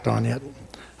on it.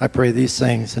 I pray these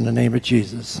things in the name of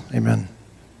Jesus. Amen.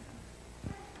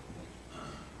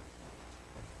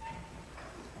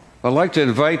 I'd like to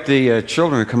invite the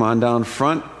children to come on down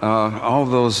front, all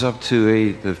of those up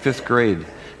to the 5th grade.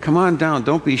 Come on down,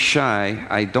 don't be shy.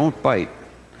 I don't bite.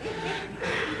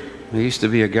 There used to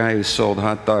be a guy who sold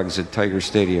hot dogs at Tiger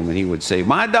Stadium, and he would say,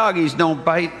 "My doggies don't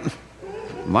bite.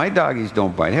 My doggies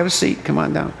don't bite." Have a seat, come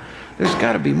on down. There's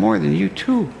got to be more than you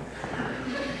two.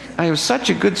 I have such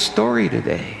a good story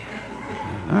today.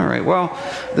 All right, well,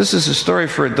 this is a story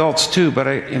for adults too, but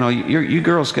you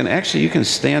girls you can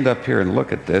stand up here and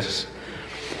look at this.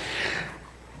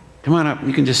 Come on up,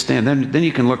 you can just stand, then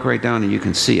you can look right down and you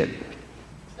can see it.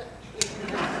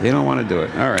 They don't want to do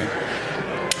it, all right.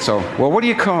 So, well, what do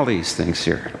you call these things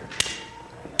here?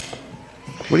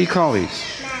 What do you call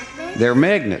these? Magnets. They're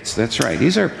magnets, that's right.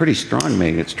 These are pretty strong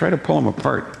magnets. Try to pull them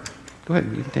apart. Go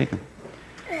ahead, you can take them.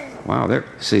 Wow,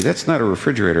 see, that's not a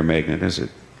refrigerator magnet, is it?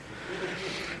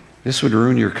 This would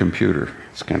ruin your computer.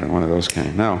 It's kind of one of those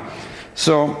kind. Now,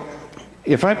 so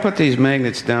if I put these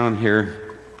magnets down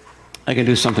here, I can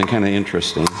do something kind of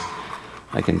interesting.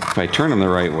 If I turn them the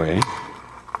right way.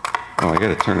 Oh, I got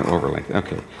to turn it over like that.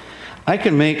 Okay. I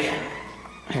can make,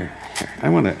 here. I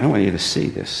want you to see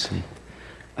this. See?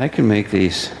 I can make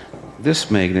this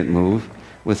magnet move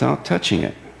without touching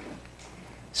it.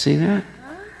 See that?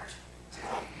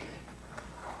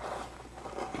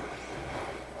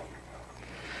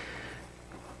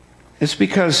 It's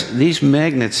because these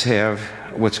magnets have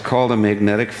what's called a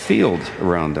magnetic field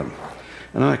around them.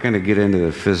 I'm not going to get into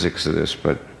the physics of this,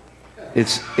 but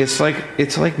it's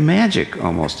like magic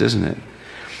almost, isn't it?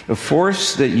 A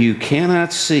force that you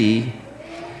cannot see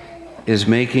is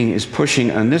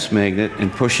pushing on this magnet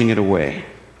and pushing it away.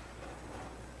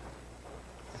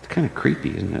 It's kind of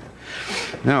creepy, isn't it?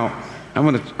 Now, I'm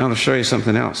going to show you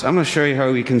something else. I'm going to show you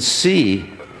how we can see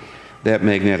that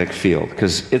magnetic field,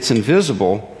 because it's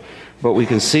invisible, but we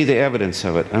can see the evidence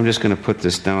of it. I'm just going to put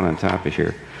this down on top of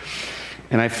here.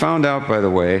 And I found out, by the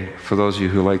way, for those of you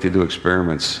who like to do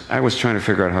experiments, I was trying to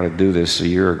figure out how to do this a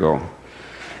year ago.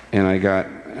 And I got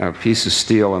a piece of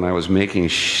steel, and I was making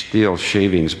steel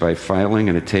shavings by filing,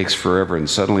 and it takes forever. And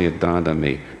suddenly it dawned on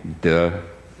me, duh.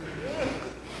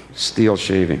 Steel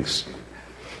shavings.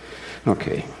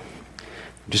 Okay.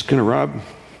 I'm just going to rub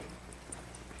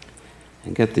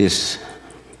and get the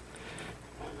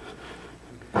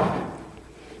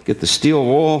steel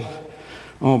wool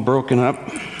all broken up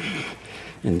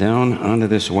and down onto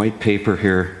this white paper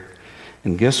here.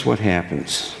 And guess what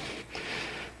happens?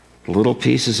 Little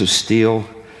pieces of steel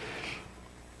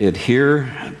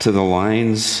adhere to the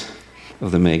lines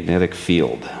of the magnetic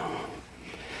field.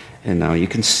 And now you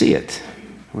can see it,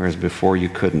 whereas before you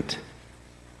couldn't.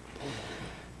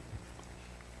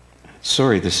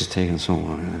 Sorry this is taking so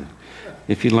long.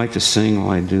 If you'd like to sing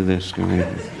while I do this, go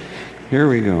ahead. Here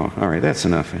we go. All right, that's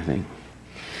enough, I think.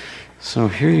 So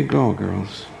here you go,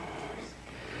 girls.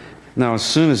 Now, as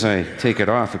soon as I take it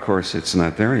off, of course, it's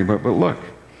not there anymore, but look.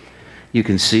 You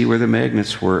can see where the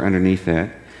magnets were underneath that.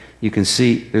 You can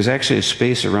see there's actually a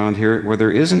space around here where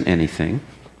there isn't anything.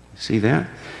 See that?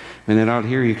 And then out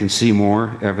here you can see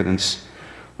more evidence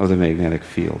of the magnetic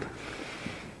field.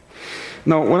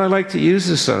 Now, what I like to use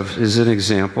this of is an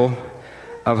example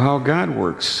of how God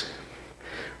works.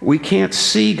 We can't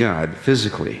see God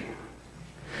physically.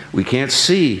 We can't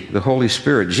see the Holy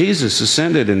Spirit. Jesus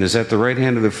ascended and is at the right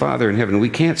hand of the Father in heaven. We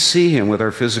can't see him with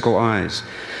our physical eyes.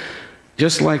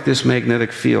 Just like this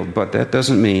magnetic field, but that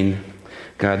doesn't mean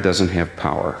God doesn't have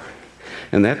power.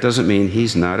 And that doesn't mean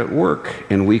he's not at work.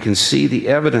 And we can see the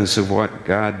evidence of what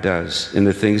God does in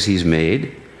the things he's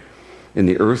made, in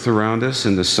the earth around us,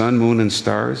 in the sun, moon, and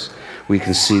stars. We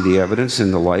can see the evidence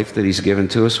in the life that he's given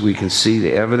to us. We can see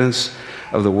the evidence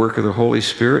of the work of the Holy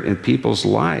Spirit in people's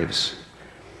lives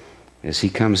as he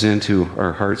comes into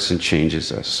our hearts and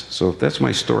changes us. So that's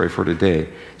my story for today,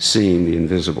 seeing the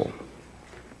invisible.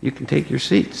 You can take your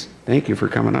seats. Thank you for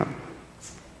coming up.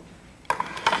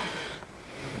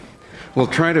 We'll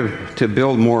try to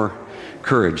build more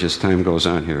courage as time goes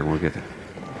on here. We'll get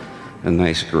a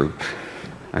nice group,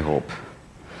 I hope.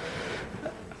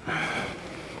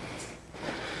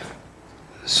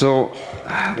 So,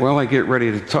 while I get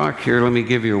ready to talk here, let me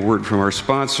give you a word from our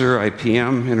sponsor,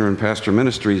 IPM, Interim Pastor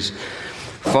Ministries.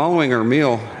 Following our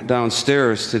meal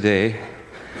downstairs today,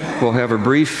 we'll have a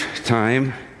brief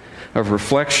time of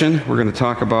reflection. We're going to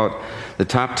talk about the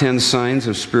top 10 signs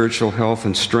of spiritual health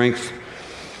and strength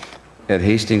at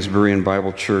Hastings Berean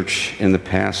Bible Church in the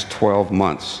past 12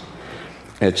 months.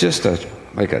 It's just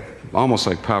almost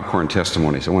like popcorn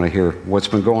testimonies. I want to hear what's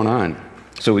been going on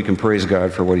so we can praise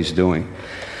God for what he's doing.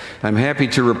 I'm happy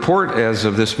to report as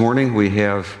of this morning we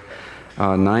have a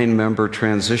 9-member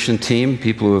transition team,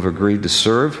 people who have agreed to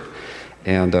serve.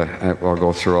 And I'll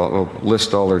go through, I'll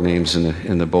list all their names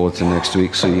in the bulletin next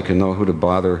week so you can know who to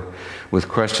bother with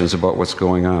questions about what's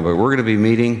going on. But we're going to be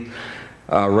meeting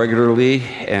regularly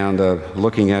and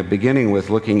looking at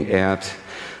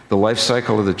the life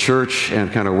cycle of the church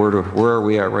and kind of where are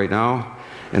we at right now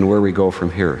and where we go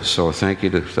from here. So thank you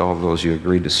to all of those you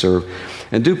agreed to serve.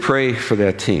 And do pray for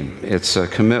that team. It's a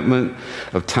commitment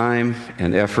of time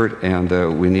and effort,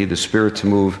 and we need the Spirit to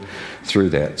move through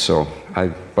that.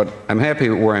 But I'm happy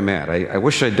where I'm at. I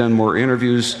wish I'd done more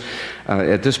interviews.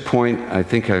 At this point, I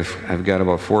think I've got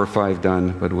about 4 or 5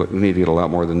 done, but we need to get a lot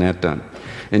more than that done.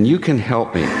 And you can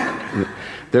help me.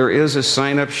 There is a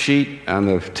sign-up sheet on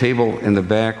the table in the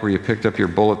back where you picked up your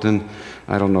bulletin.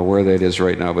 I don't know where that is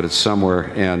right now, but it's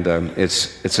somewhere, and it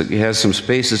has some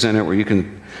spaces in it where you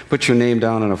can put your name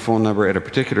down and a phone number at a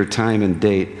particular time and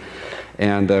date.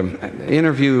 And the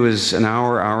interview is an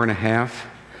hour and a half,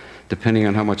 depending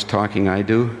on how much talking I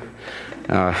do.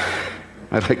 I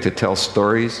like to tell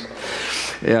stories,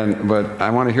 but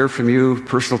I want to hear from you,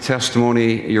 personal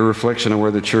testimony, your reflection on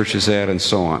where the church is at, and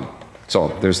so on. So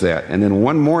there's that. And then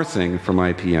one more thing from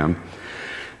IPM.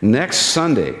 Next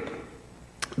Sunday,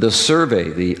 the survey,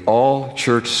 the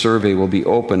all-church survey, will be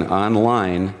open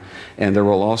online, and there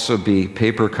will also be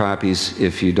paper copies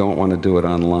if you don't want to do it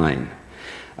online.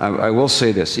 I will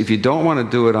say this, if you don't want to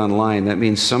do it online, that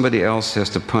means somebody else has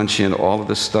to punch in all of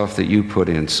the stuff that you put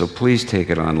in, so please take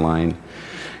it online,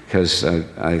 because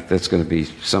that's going to be,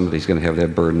 somebody's going to have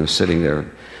that burden of sitting there.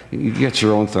 You get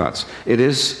your own thoughts. It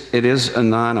is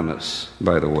anonymous,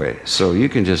 by the way, so you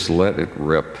can just let it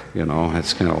rip,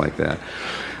 it's kind of like that.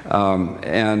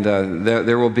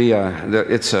 There will be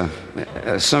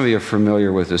some of you are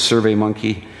familiar with the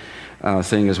SurveyMonkey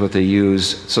thing is what they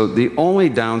use. So the only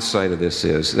downside of this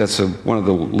is that's one of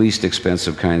the least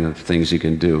expensive kind of things you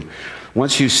can do.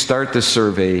 Once you start the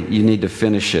survey, you need to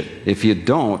finish it. If you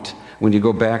don't, when you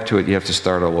go back to it, you have to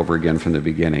start all over again from the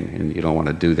beginning, and you don't want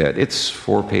to do that. It's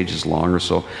 4 pages long or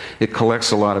so. It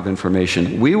collects a lot of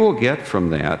information. We will get from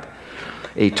that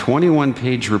a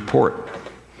 21-page report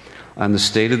on the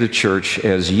state of the church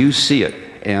as you see it.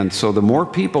 And so the more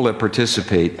people that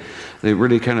participate, the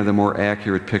really kind of the more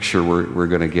accurate picture we're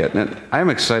going to get. And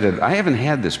I'm excited. I haven't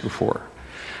had this before.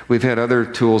 We've had other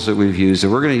tools that we've used,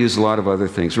 and we're going to use a lot of other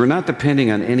things. We're not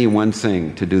depending on any one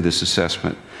thing to do this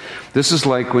assessment. This is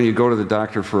like when you go to the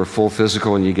doctor for a full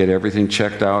physical and you get everything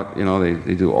checked out.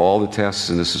 They do all the tests,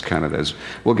 and this is kind of this.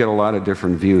 We'll get a lot of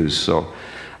different views, so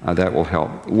that will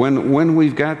help. When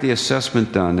we've got the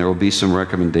assessment done, there will be some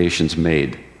recommendations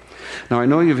made. Now, I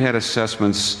know you've had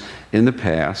assessments in the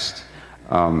past.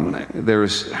 There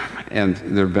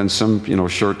have been some,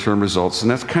 short-term results,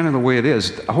 and that's kind of the way it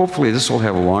is. Hopefully, this will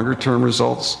have longer-term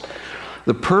results.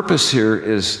 The purpose here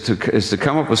is to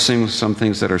come up with some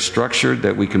things that are structured,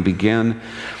 that we can begin,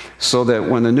 so that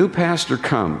when the new pastor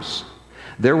comes,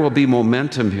 there will be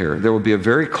momentum here. There will be a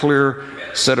very clear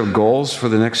set of goals for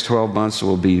the next 12 months that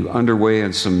will be underway,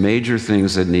 and some major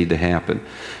things that need to happen.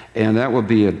 And that will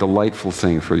be a delightful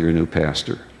thing for your new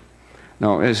pastor.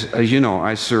 Now, as you know,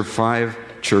 I serve 5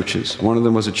 churches. One of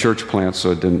them was a church plant,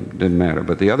 so it didn't matter.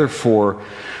 But the other 4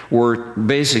 were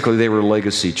basically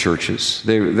legacy churches.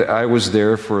 I was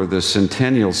there for the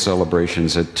centennial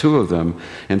celebrations at 2 of them,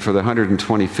 and for the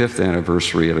 125th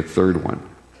anniversary at a 3rd one.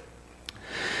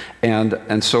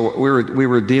 And so we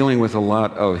were dealing with a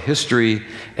lot of history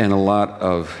and a lot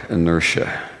of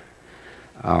inertia.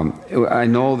 I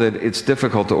know that it's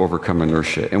difficult to overcome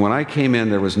inertia. And when I came in,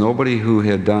 there was nobody who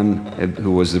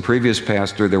was the previous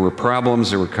pastor. There were problems,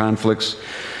 there were conflicts.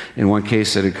 In one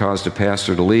case, it had caused a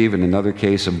pastor to leave. In another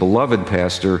case, a beloved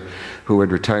pastor who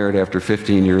had retired after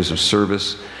 15 years of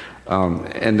service.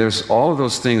 And there's all of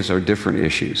those things are different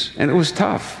issues. And it was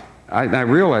tough. I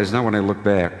realize now when I look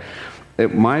back,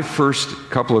 my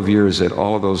first couple of years at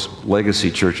all of those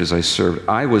legacy churches I served,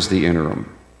 I was the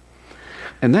interim.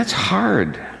 And that's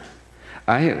hard.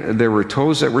 There were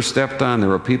toes that were stepped on. There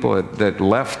were people that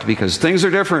left because things are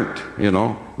different,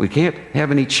 We can't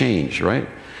have any change, right?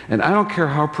 And I don't care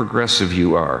how progressive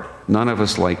you are. None of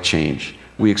us like change.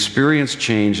 We experience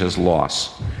change as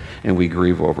loss, and we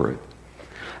grieve over it.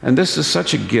 And this is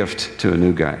such a gift to a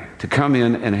new guy, to come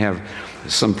in and have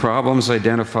some problems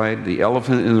identified. The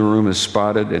elephant in the room is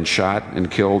spotted and shot and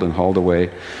killed and hauled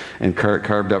away and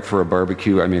carved up for a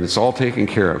barbecue. I mean, it's all taken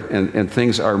care of. And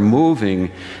things are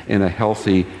moving in a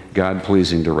healthy,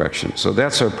 God-pleasing direction. So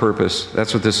that's our purpose.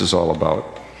 That's what this is all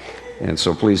about. And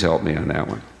so please help me on that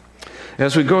one.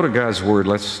 As we go to God's Word,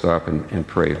 let's stop and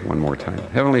pray one more time.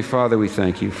 Heavenly Father, we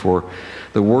thank you for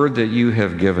the Word that you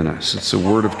have given us. It's a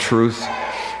word of truth,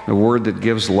 a word that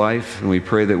gives life, and we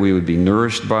pray that we would be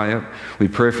nourished by it. We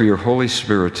pray for your Holy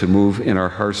Spirit to move in our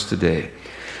hearts today.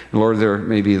 And Lord, there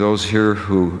may be those here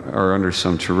who are under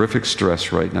some terrific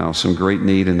stress right now, some great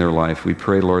need in their life. We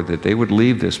pray, Lord, that they would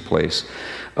leave this place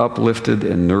uplifted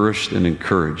and nourished and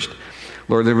encouraged.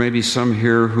 Lord, there may be some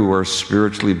here who are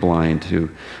spiritually blind to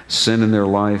sin in their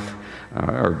life,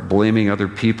 are blaming other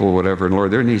people, whatever. And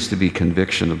Lord, there needs to be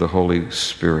conviction of the Holy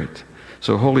Spirit.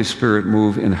 So Holy Spirit,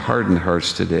 move in hardened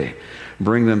hearts today.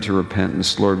 Bring them to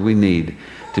repentance. Lord, we need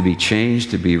to be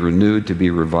changed, to be renewed, to be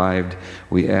revived.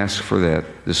 We ask for that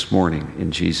this morning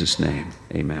in Jesus' name.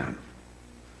 Amen.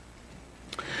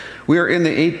 We are in the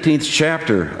 18th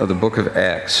chapter of the book of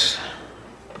Acts,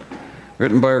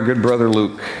 written by our good brother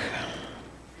Luke.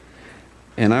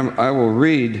 And I will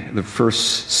read the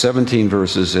first 17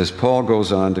 verses as Paul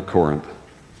goes on to Corinth.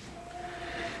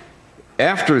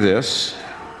 After this,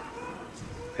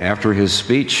 after his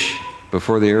speech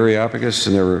before the Areopagus,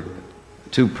 and there were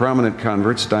two prominent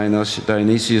converts,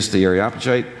 Dionysius the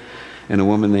Areopagite and a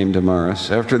woman named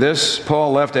Damaris. After this,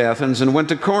 Paul left Athens and went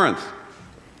to Corinth.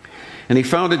 And he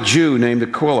found a Jew named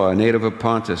Aquila, a native of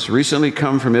Pontus, recently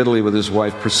come from Italy with his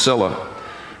wife Priscilla,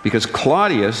 because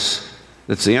Claudius,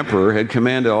 that's the emperor, had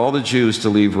commanded all the Jews to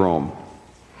leave Rome.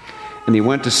 And he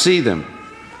went to see them.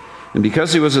 And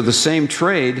because he was of the same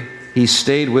trade, he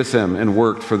stayed with them and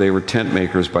worked, for they were tent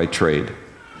makers by trade.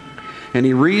 And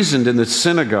he reasoned in the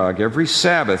synagogue every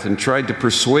Sabbath and tried to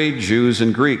persuade Jews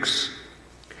and Greeks.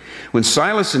 When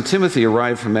Silas and Timothy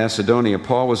arrived from Macedonia,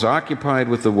 Paul was occupied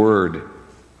with the word,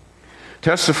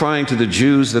 testifying to the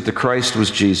Jews that the Christ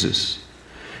was Jesus.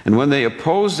 And when they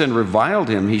opposed and reviled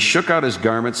him, he shook out his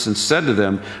garments and said to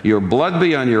them, "Your blood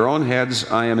be on your own heads,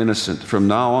 I am innocent. From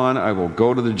now on I will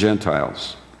go to the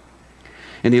Gentiles."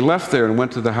 And he left there and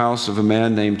went to the house of a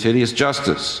man named Titius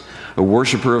Justus, a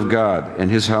worshiper of God,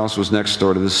 and his house was next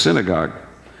door to the synagogue.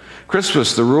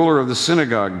 Crispus, the ruler of the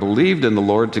synagogue, believed in the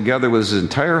Lord together with his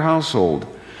entire household,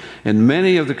 and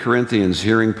many of the Corinthians,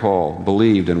 hearing Paul,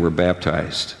 believed and were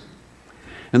baptized.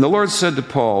 And the Lord said to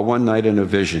Paul one night in a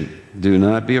vision, "Do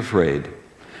not be afraid,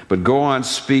 but go on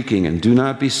speaking and do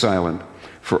not be silent,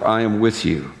 for I am with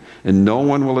you, and no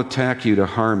one will attack you to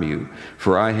harm you,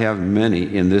 for I have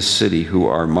many in this city who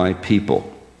are my people."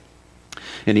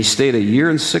 And he stayed 1 year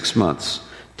and 6 months,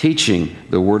 teaching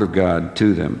the word of God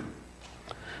to them.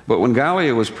 But when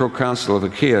Gallio was proconsul of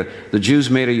Achaia, the Jews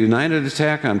made a united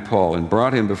attack on Paul and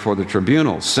brought him before the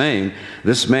tribunal, saying,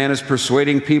 "This man is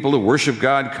persuading people to worship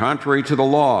God contrary to the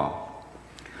law."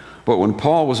 But when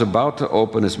Paul was about to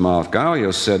open his mouth, Gallio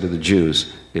said to the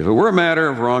Jews, "If it were a matter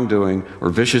of wrongdoing or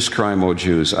vicious crime, O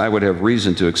Jews, I would have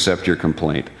reason to accept your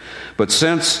complaint. But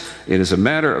since it is a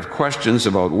matter of questions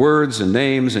about words and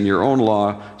names and your own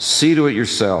law, see to it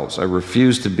yourselves. I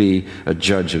refuse to be a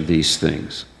judge of these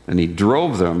things." And he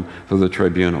drove them to the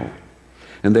tribunal.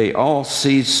 And they all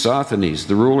seized Sosthenes,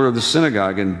 the ruler of the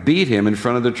synagogue, and beat him in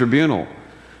front of the tribunal.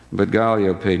 But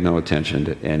Gallio paid no attention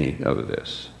to any of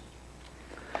this.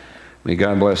 May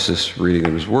God bless this reading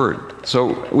of his word.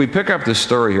 So we pick up this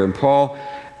story here, and Paul,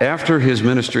 after his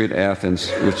ministry at Athens,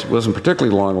 which wasn't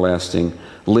particularly long-lasting,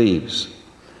 leaves.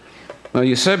 Now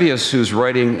Eusebius, who's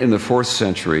writing in the 4th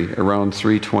century, around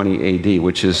 320 AD,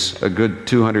 which is a good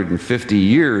 250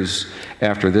 years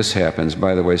after this happens,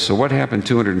 by the way. So what happened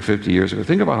 250 years ago?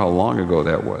 Think about how long ago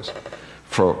that was.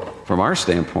 From our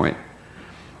standpoint,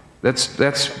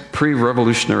 that's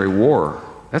pre-Revolutionary War.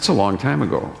 That's a long time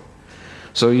ago.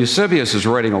 So Eusebius is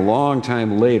writing a long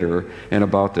time later and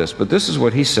about this, but this is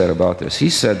what he said about this. He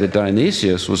said that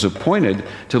Dionysius was appointed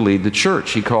to lead the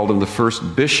church. He called him the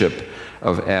first bishop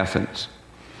of Athens.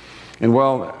 And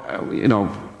while,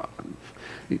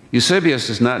 Eusebius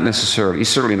is not necessarily, he's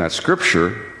certainly not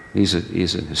scripture, he's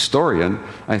an historian.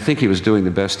 I think he was doing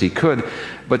the best he could,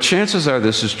 but chances are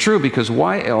this is true, because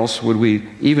why else would we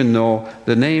even know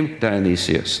the name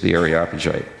Dionysius the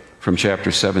Areopagite from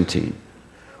chapter 17?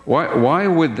 Why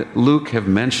would Luke have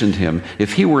mentioned him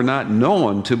if he were not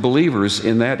known to believers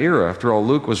in that era? After all,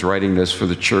 Luke was writing this for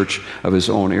the church of his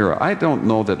own era. I don't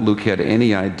know that Luke had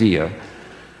any idea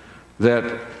that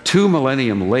 2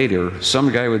 millennium later,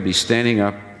 some guy would be standing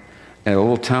up at a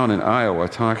little town in Iowa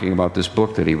talking about this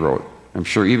book that he wrote. I'm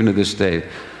sure even to this day,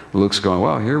 Luke's going,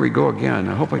 well, here we go again.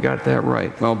 I hope I got that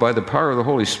right. Well, by the power of the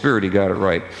Holy Spirit, he got it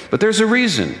right. But there's a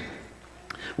reason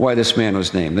why this man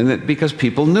was named, and because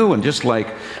people knew him. Just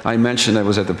like I mentioned, I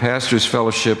was at the Pastors'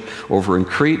 Fellowship over in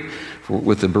Crete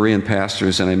with the Berean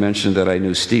pastors, and I mentioned that I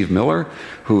knew Steve Miller,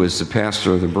 who is the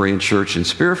pastor of the Berean church in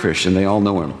Spearfish, and they all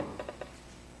know him.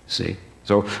 See?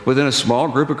 So within a small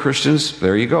group of Christians,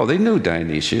 there you go. They knew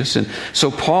Dionysius. And so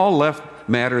Paul left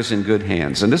matters in good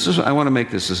hands. And I want to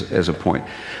make this as a point.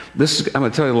 I'm going to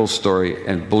tell you a little story,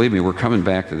 and believe me, we're coming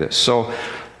back to this. So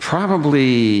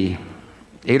probably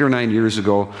 8 or 9 years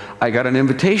ago, I got an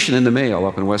invitation in the mail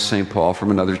up in West St. Paul from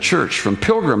another church, from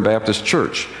Pilgrim Baptist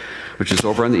Church, which is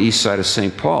over on the east side of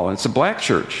St. Paul. And it's a black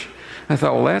church. I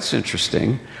thought, well, that's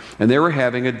interesting. And they were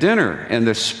having a dinner, and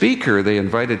the speaker they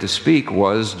invited to speak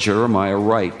was Jeremiah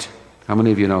Wright. How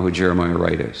many of you know who Jeremiah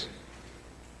Wright is?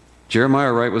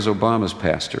 Jeremiah Wright was Obama's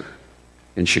pastor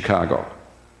in Chicago.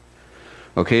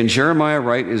 Okay, and Jeremiah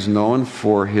Wright is known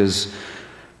for his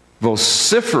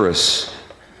vociferous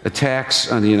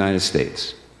attacks on the United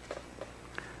States.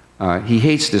 He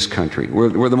hates this country.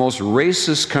 We're the most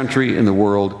racist country in the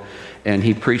world, and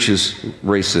he preaches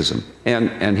racism.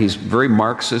 And he's very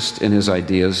Marxist in his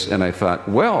ideas, and I thought,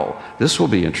 well, this will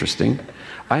be interesting.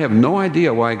 I have no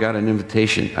idea why I got an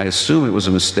invitation. I assume it was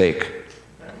a mistake.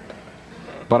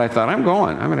 But I thought, I'm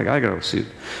going. I got to see it.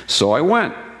 So I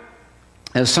went.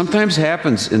 As sometimes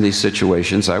happens in these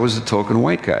situations, I was the token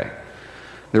white guy.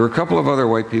 There were a couple of other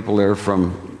white people there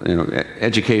from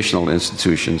educational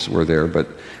institutions were there, but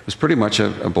it was pretty much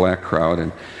a black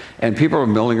crowd. And people were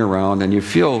milling around, and you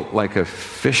feel like a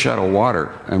fish out of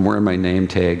water. I'm wearing my name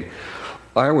tag.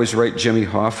 I always write Jimmy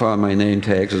Hoffa on my name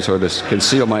tags and sort of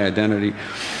conceal my identity.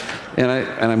 And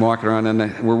I'm walking around,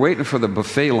 and we're waiting for the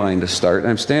buffet line to start. And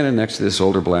I'm standing next to this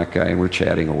older black guy, and we're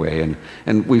chatting away.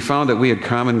 And we found that we had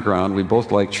common ground. We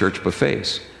both liked church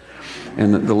buffets.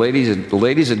 And the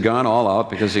ladies had gone all out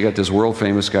because they got this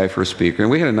world-famous guy for a speaker.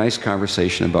 And we had a nice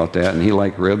conversation about that. And he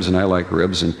liked ribs, and I liked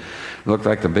ribs. And it looked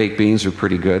like the baked beans were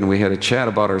pretty good. And we had a chat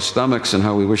about our stomachs and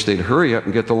how we wish they'd hurry up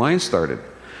and get the line started.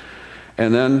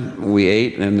 And then we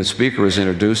ate, and the speaker was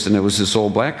introduced, and it was this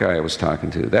old black guy I was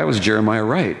talking to. That was Jeremiah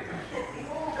Wright.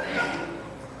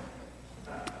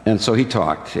 And so he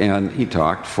talked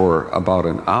for about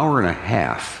an hour and a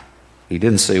half. He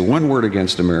didn't say one word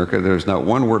against America. There's not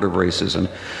one word of racism.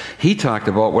 He talked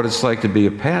about what it's like to be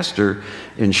a pastor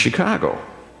in Chicago.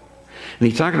 And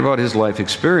he talked about his life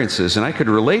experiences, and I could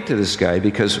relate to this guy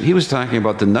because he was talking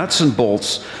about the nuts and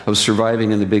bolts of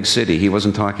surviving in the big city. He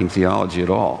wasn't talking theology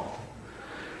at all.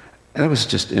 And that was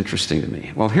just interesting to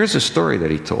me. Well, here's a story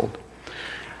that he told.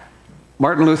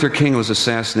 Martin Luther King was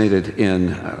assassinated in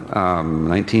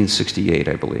 1968,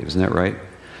 I believe. Isn't that right?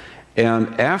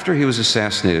 And after he was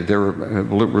assassinated, there were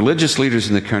religious leaders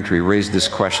in the country raised this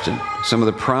question. Some of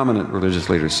the prominent religious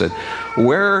leaders said,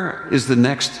 where is the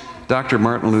next Dr.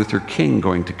 Martin Luther King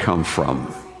going to come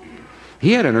from?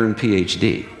 He had an earned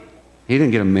PhD. He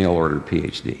didn't get a mail-ordered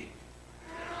PhD.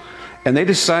 And they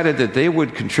decided that they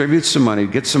would contribute some money,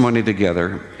 get some money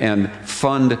together, and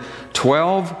fund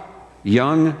 12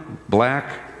 young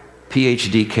black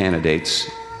PhD candidates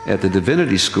at the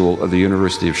Divinity School of the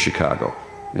University of Chicago.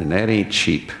 And that ain't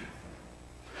cheap.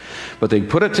 But they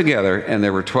put it together, and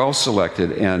there were 12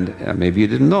 selected, and maybe you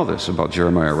didn't know this about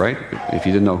Jeremiah, right? If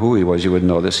you didn't know who he was, you would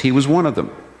know this. He was one of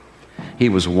them. He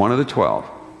was one of the 12.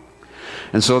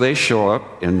 And so they show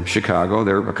up in Chicago.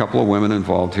 There are a couple of women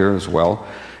involved here as well,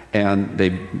 and they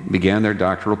began their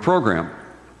doctoral program.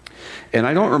 And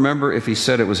I don't remember if he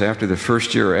said it was after the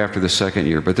first year or after the second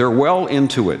year, but they're well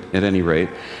into it at any rate.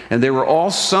 And they were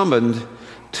all summoned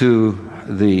to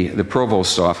the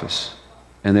provost's office.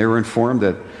 And they were informed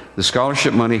that the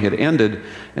scholarship money had ended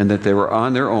and that they were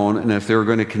on their own, and if they were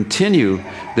going to continue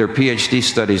their PhD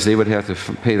studies, they would have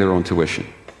to pay their own tuition.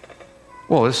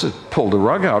 Well, this had pulled the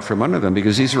rug out from under them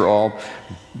because these are all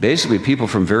basically people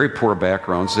from very poor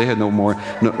backgrounds. They had no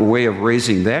way of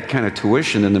raising that kind of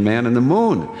tuition than the man in the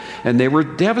moon. And they were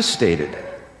devastated.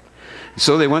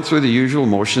 So they went through the usual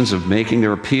motions of making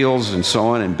their appeals and so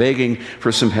on and begging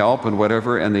for some help and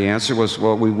whatever. And the answer was,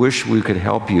 well, we wish we could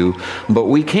help you, but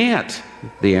we can't.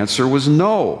 The answer was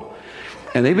no.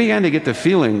 And they began to get the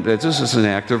feeling that this is an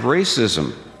act of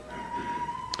racism.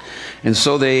 And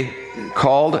so they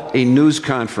called a news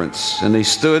conference, and they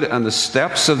stood on the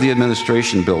steps of the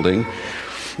administration building,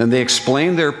 and they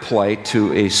explained their plight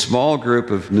to a small group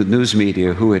of news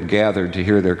media who had gathered to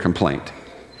hear their complaint.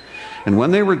 And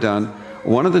when they were done,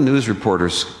 one of the news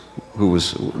reporters, who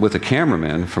was with a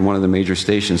cameraman from one of the major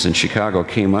stations in Chicago,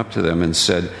 came up to them and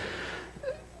said,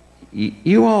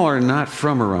 "You all are not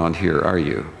from around here, are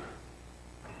you?"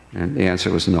 And the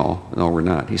answer was no, we're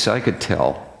not. He said, "I could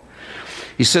tell."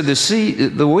 He said,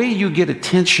 the way you get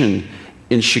attention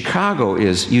in Chicago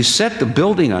is you set the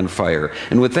building on fire,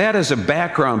 and with that as a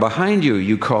background behind you,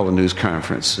 you call a news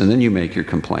conference, and then you make your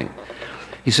complaint.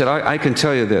 He said, I can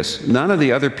tell you this, none of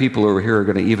the other people over here are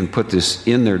going to even put this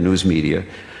in their news media,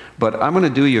 But I'm going to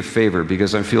do you a favor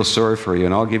because I feel sorry for you,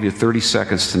 and I'll give you 30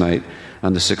 seconds tonight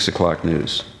on the 6 o'clock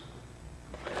news.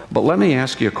 But let me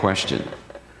ask you a question.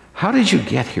 How did you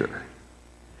get here?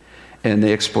 And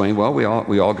they explained, well, we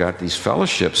all got these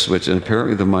fellowships, and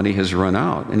apparently the money has run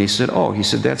out. And he said,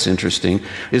 that's interesting.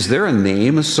 Is there a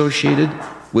name associated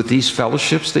with these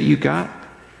fellowships that you got?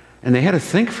 And they had to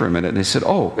think for a minute, and they said, it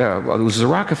was the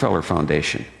Rockefeller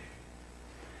Foundation.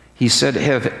 He said,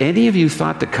 have any of you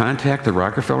thought to contact the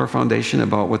Rockefeller Foundation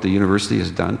about what the university has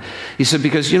done? He said,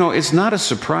 because, it's not a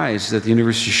surprise that the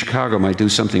University of Chicago might do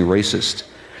something racist.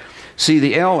 See,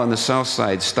 the L on the south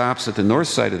side stops at the north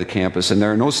side of the campus, and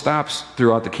there are no stops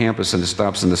throughout the campus and the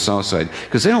stops on the south side,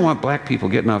 because they don't want black people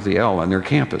getting off the L on their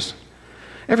campus.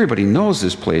 Everybody knows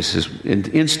this place is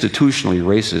institutionally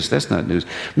racist. That's not news.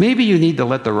 Maybe you need to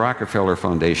let the Rockefeller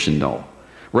Foundation know,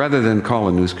 rather than call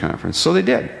a news conference. So they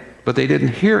did, but they didn't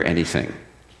hear anything.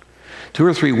 2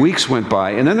 or 3 weeks went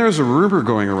by, and then there was a rumor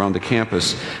going around the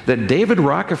campus that David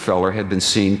Rockefeller had been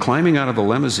seen climbing out of a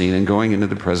limousine and going into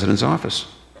the president's office.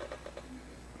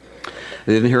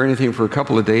 They didn't hear anything for a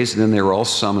couple of days, and then they were all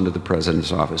summoned to the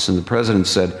president's office. And the president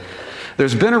said,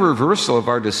 there's been a reversal of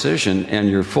our decision, and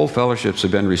your full fellowships have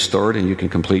been restored, and you can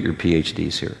complete your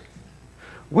PhDs here.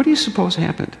 What do you suppose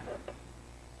happened?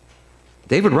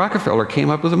 David Rockefeller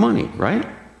came up with the money, right?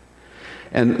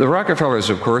 And the Rockefellers,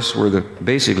 of course,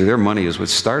 basically their money is what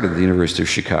started the University of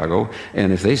Chicago.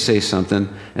 And if they say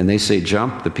something and they say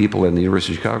jump, the people in the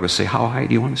University of Chicago say, how high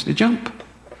do you want us to jump?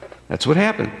 That's what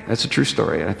happened. That's a true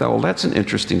story. And I thought, well, that's an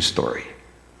interesting story.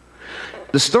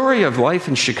 The story of life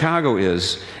in Chicago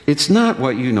is, it's not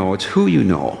what you know, it's who you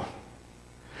know.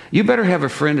 You better have a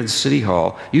friend in City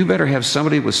Hall. You better have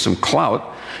somebody with some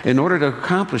clout in order to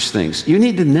accomplish things. You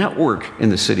need to network in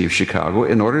the city of Chicago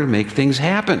in order to make things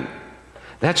happen.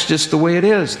 That's just the way it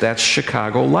is. That's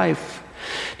Chicago life.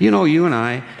 You know, you and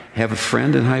I have a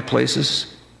friend in high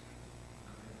places.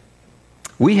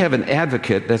 We have an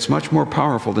advocate that's much more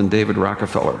powerful than David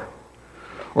Rockefeller,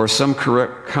 or some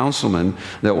corrupt councilman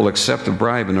that will accept a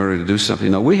bribe in order to do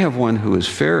something. No, we have one who is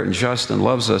fair and just and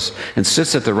loves us and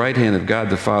sits at the right hand of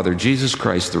God the Father, Jesus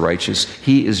Christ the righteous.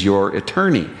 He is your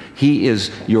attorney. He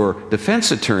is your defense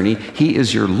attorney. He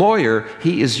is your lawyer.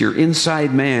 He is your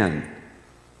inside man,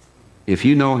 if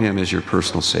you know him as your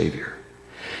personal Savior.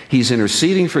 He's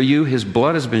interceding for you. His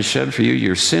blood has been shed for you.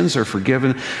 Your sins are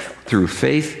forgiven through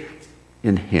faith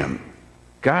in him.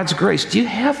 God's grace. Do you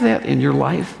have that in your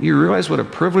life? You realize what a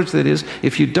privilege that is?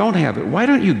 If you don't have it, why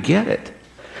don't you get it?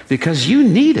 Because you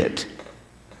need it.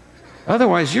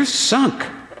 Otherwise, you're sunk.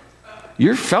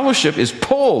 Your fellowship is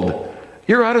pulled.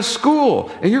 You're out of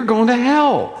school, and you're going to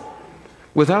hell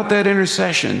without that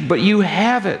intercession. But you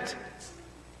have it.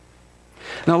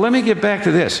 Now, let me get back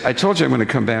to this. I told you I'm going to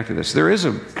come back to this. There is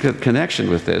a connection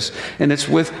with this, and it's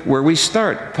with where we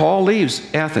start. Paul leaves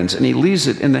Athens, and he leaves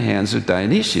it in the hands of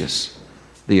Dionysius,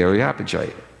 the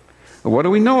Areopagite. What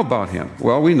do we know about him?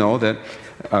 Well, we know that,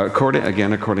 according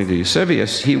to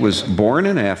Eusebius, he was born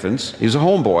in Athens. He was a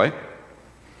homeboy.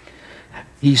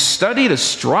 He studied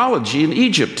astrology in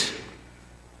Egypt.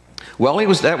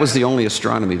 That was the only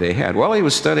astronomy they had. While he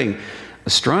was studying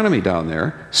astronomy down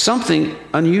there, something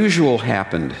unusual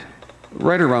happened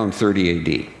right around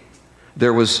 30 AD.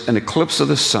 There was an eclipse of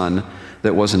the sun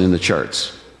that wasn't in the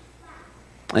charts.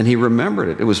 And he remembered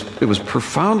it. It was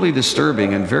profoundly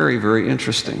disturbing and very, very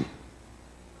interesting.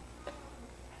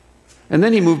 And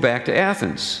then he moved back to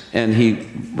Athens, and he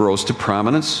rose to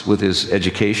prominence with his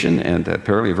education, and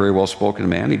apparently a very well-spoken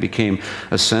man. He became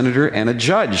a senator and a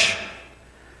judge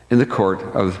in the court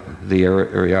of the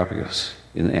Areopagus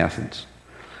in Athens.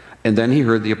 And then he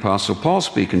heard the Apostle Paul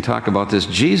speak and talk about this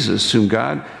Jesus whom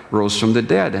God rose from the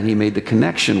dead, and he made the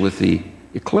connection with the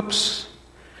eclipse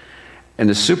and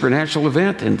the supernatural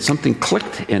event, and something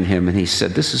clicked in him, and he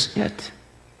said, this is it.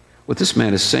 What this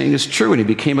man is saying is true, and he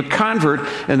became a convert,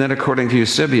 and then according to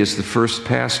Eusebius, the first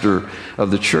pastor of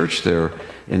the church there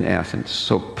in Athens.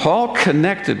 So Paul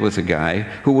connected with a guy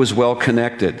who was well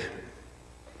connected.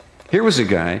 Here was a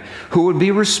guy who would be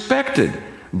respected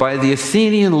by the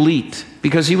Athenian elite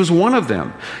because he was one of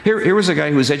them. Here was a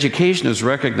guy whose education was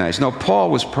recognized. Now, Paul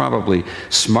was probably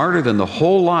smarter than the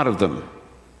whole lot of them,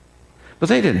 but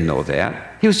they didn't know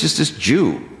that. He was just this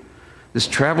Jew, this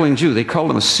traveling Jew. They called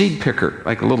him a seed picker,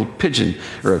 like a little pigeon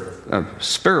or a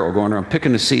sparrow going around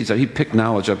picking the seeds. He picked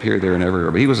knowledge up here, there, and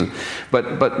everywhere, but he wasn't.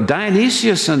 But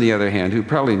Dionysius, on the other hand, who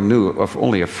probably knew of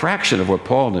only a fraction of what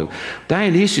Paul knew,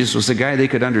 Dionysius was the guy they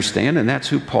could understand, and that's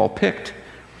who Paul picked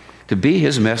to be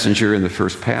his messenger and the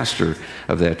first pastor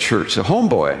of that church, a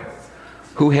homeboy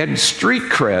who had street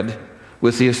cred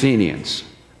with the Athenians.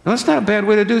 Now, that's not a bad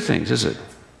way to do things, is it?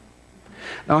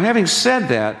 Now, having said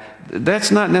that,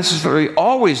 that's not necessarily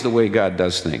always the way God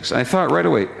does things. I thought right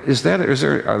away,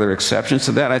 are there exceptions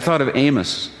to that? I thought of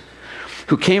Amos,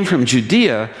 who came from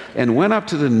Judea and went up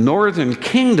to the northern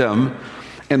kingdom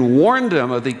and warned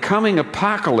them of the coming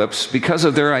apocalypse because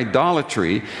of their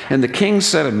idolatry. And the king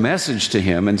sent a message to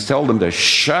him and told him to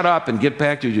shut up and get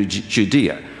back to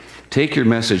Judea. Take your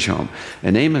message home.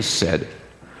 And Amos said,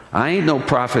 I ain't no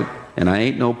prophet, and I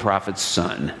ain't no prophet's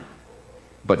son.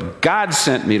 But God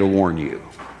sent me to warn you.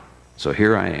 So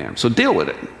here I am. So deal with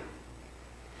it.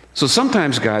 So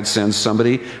sometimes God sends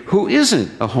somebody who isn't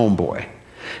a homeboy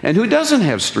and who doesn't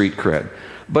have street cred,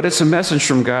 but it's a message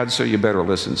from God, so you better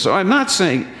listen. So I'm not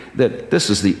saying that this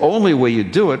is the only way you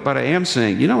do it, but I am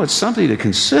saying, it's something to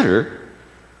consider.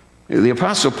 The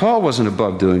Apostle Paul wasn't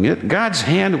above doing it. God's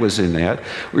hand was in that.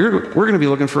 We're going to be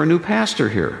looking for a new pastor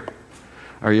here.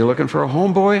 Are you looking for a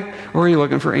homeboy, or are you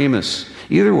looking for Amos?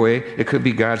 Either way, it could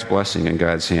be God's blessing and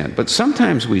God's hand. But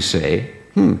sometimes we say,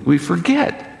 we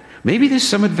forget. Maybe there's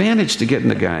some advantage to getting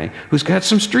the guy who's got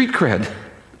some street cred,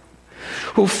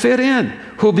 who'll fit in,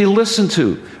 who'll be listened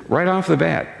to right off the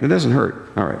bat. It doesn't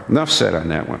hurt. All right, enough said on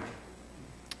that one.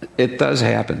 It does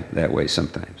happen that way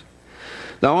sometimes.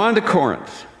 Now on to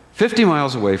Corinth, 50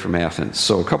 miles away from Athens.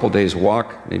 So a couple days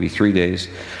walk, maybe 3 days.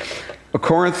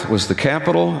 Corinth was the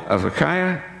capital of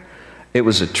Achaia. It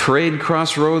was a trade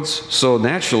crossroads, so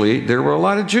naturally there were a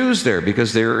lot of Jews there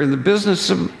because they were in the business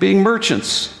of being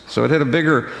merchants. So it had a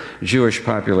bigger Jewish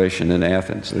population than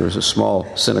Athens. There was a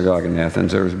small synagogue in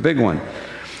Athens. There was a big one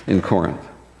in Corinth.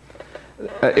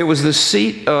 It was the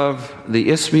seat of the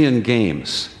Isthmian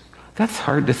Games. That's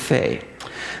hard to say.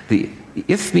 The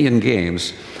Isthmian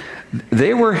Games,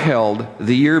 they were held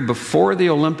the year before the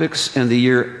Olympics and the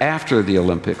year after the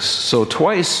Olympics. So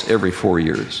twice every 4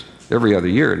 years. Every other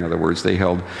year, in other words, they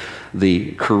held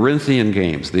the Corinthian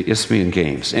Games, the Isthmian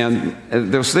Games. And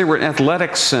they were an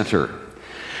athletic center.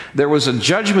 There was a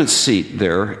judgment seat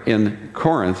there in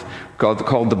Corinth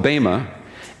called the Bema.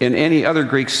 In any other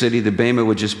Greek city, the Bema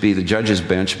would just be the judge's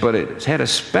bench, but it had a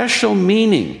special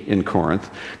meaning in Corinth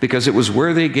because it was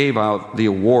where they gave out the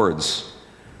awards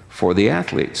for the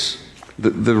athletes.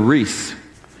 The wreath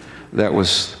that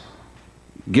was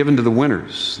given to the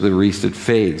winners, the wreath that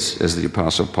fades, as the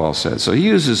Apostle Paul said. So he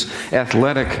uses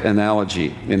athletic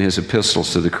analogy in his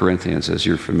epistles to the Corinthians, as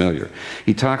you're familiar.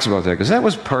 He talks about that because that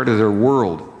was part of their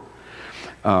world.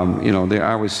 I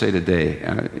always say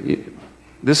today,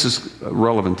 this is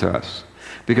relevant to us.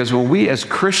 Because when we as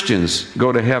Christians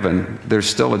go to heaven, there's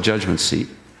still a judgment seat.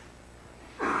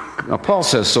 Now, Paul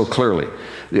says so clearly,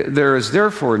 there is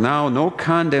therefore now no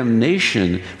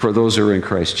condemnation for those who are in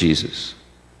Christ Jesus.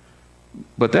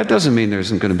 But that doesn't mean there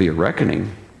isn't going to be a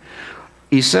reckoning.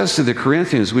 He says to the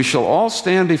Corinthians, we shall all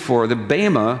stand before the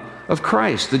Bema of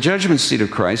Christ, the judgment seat of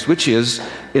Christ, which is,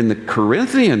 in the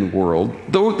Corinthian world,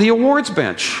 the awards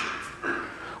bench,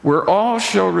 where all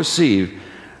shall receive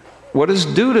what is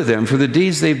due to them for the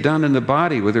deeds they've done in the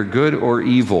body, whether good or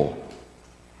evil.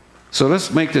 So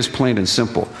let's make this plain and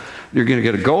simple. You're going to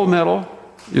get a gold medal,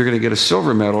 you're going to get a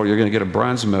silver medal, you're going to get a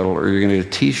bronze medal, or you're going to get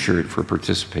a T-shirt for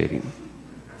participating.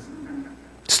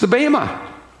 It's the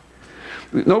Bema.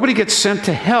 Nobody gets sent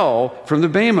to hell from the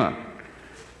Bema.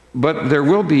 But there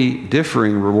will be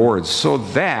differing rewards. So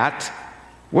that,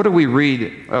 what do we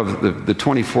read of the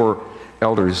 24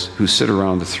 elders who sit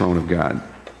around the throne of God?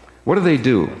 What do they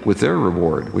do with their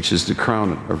reward, which is the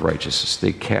crown of righteousness?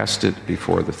 They cast it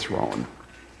before the throne.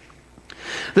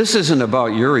 This isn't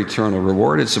about your eternal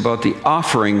reward. It's about the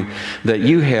offering that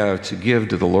you have to give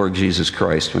to the Lord Jesus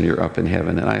Christ when you're up in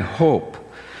heaven. And I hope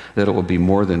that it will be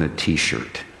more than a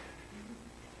T-shirt.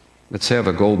 Let's have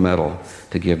a gold medal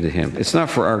to give to him. It's not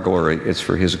for our glory, it's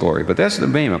for his glory. But that's the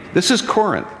Bema. This is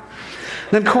Corinth.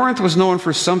 Then Corinth was known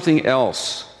for something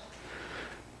else.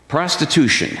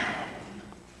 Prostitution.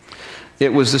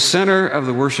 It was the center of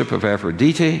the worship of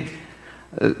Aphrodite.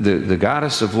 The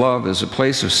goddess of love is a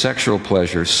place of sexual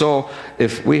pleasure. So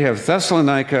if we have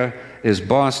Thessalonica is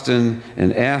Boston,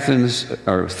 and Athens,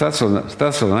 or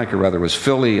Thessalonica rather, was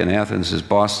Philly, and Athens is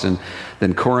Boston,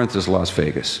 then Corinth is Las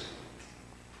Vegas.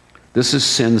 This is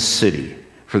Sin City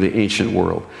for the ancient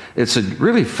world. It's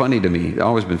really funny to me,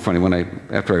 always been funny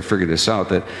after I figured this out,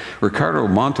 that Ricardo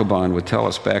Montalban would tell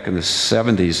us back in the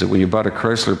 70s that when you bought a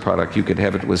Chrysler product, you could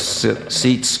have it with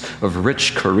seats of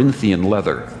rich Corinthian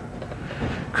leather.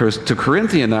 To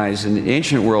Corinthianize in the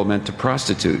ancient world meant to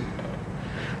prostitute.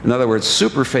 In other words,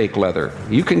 super fake leather.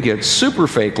 You can get super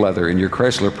fake leather in your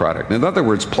Chrysler product. In other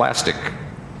words, plastic.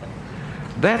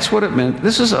 That's what it meant.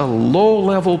 This is a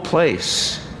low-level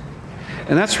place.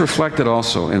 And that's reflected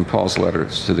also in Paul's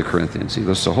letters to the Corinthians. He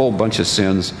lists a whole bunch of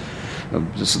sins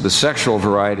the sexual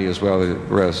variety as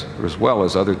well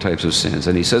as other types of sins.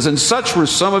 And he says, and such were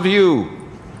some of you.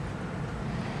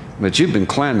 But you've been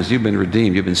cleansed, you've been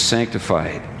redeemed, you've been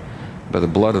sanctified by the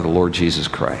blood of the Lord Jesus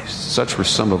Christ. Such were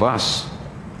some of us.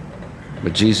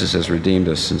 But Jesus has redeemed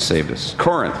us and saved us.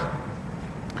 Corinth,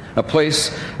 a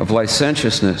place of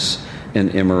licentiousness and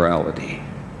immorality.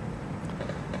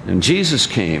 And Jesus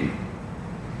came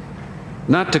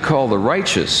not to call the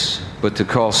righteous, but to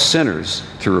call sinners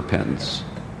to repentance.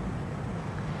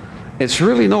 It's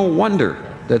really no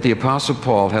wonder that the Apostle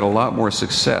Paul had a lot more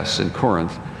success in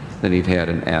Corinth than he'd had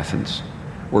in Athens,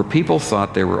 where people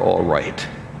thought they were all right.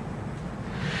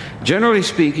 Generally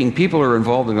speaking, people who are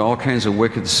involved in all kinds of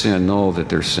wicked sin know that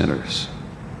they're sinners.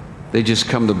 They just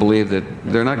come to believe that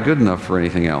they're not good enough for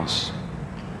anything else.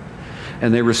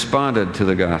 And they responded to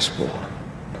the gospel.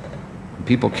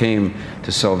 People came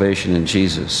to salvation in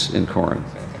Jesus in Corinth.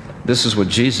 This is what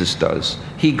Jesus does.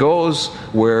 He goes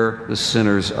where the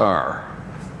sinners are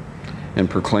and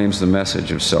proclaims the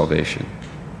message of salvation.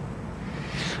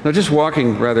 Now, just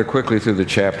walking rather quickly through the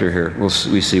chapter here,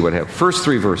 we see what happened. First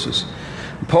 3 verses.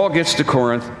 Paul gets to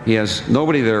Corinth. He has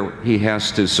nobody there. He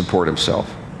has to support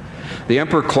himself. The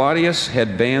Emperor Claudius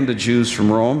had banned the Jews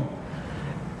from Rome.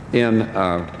 In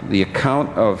the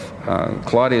account of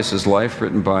Claudius's life,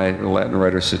 written by the Latin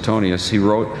writer Suetonius, he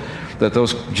wrote that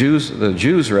the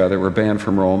Jews were banned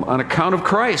from Rome on account of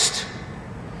Christ.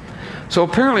 So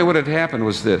apparently what had happened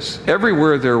was this.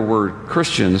 Everywhere there were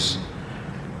Christian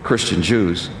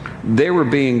Jews, they were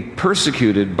being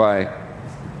persecuted by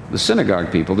the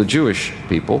synagogue people, the Jewish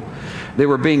people. They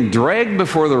were being dragged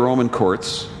before the Roman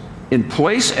courts in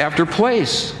place after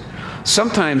place,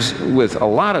 sometimes with a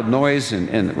lot of noise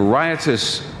and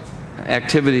riotous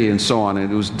activity and so on.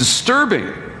 And it was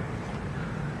disturbing.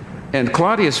 And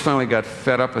Claudius finally got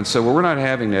fed up and said, well, we're not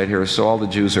having that here, so all the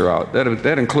Jews are out.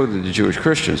 That included the Jewish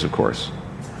Christians, of course,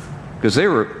 because they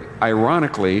were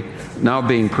ironically now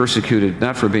being persecuted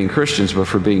not for being Christians but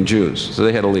for being Jews. So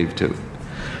they had to leave too.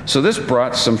 So this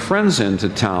brought some friends into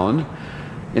town,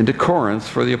 into Corinth,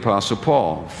 for the Apostle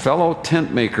Paul, fellow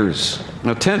tent makers.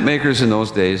 Now, tent makers in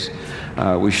those days,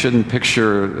 we shouldn't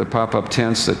picture the pop-up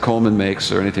tents that Coleman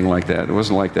makes or anything like that. It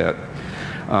wasn't like that.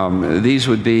 These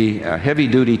would be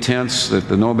heavy-duty tents that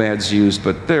the nomads used,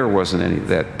 but there wasn't any of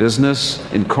that business.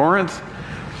 In Corinth,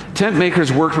 tent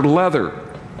makers worked with leather.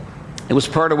 It was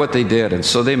part of what they did, and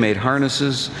so they made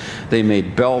harnesses, they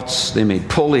made belts, they made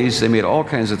pulleys, they made all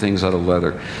kinds of things out of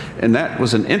leather. And that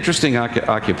was an interesting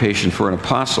occupation for an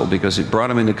apostle because it brought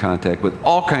him into contact with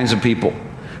all kinds of people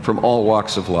from all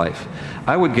walks of life.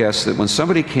 I would guess that when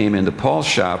somebody came into Paul's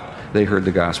shop, they heard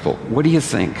the gospel. What do you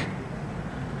think?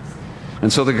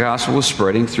 And so the gospel was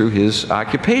spreading through his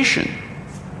occupation.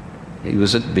 He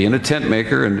was being a tent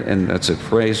maker, and that's a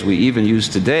phrase we even use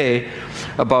today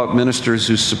about ministers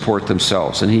who support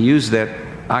themselves. And he used that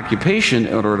occupation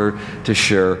in order to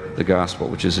share the gospel,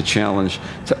 which is a challenge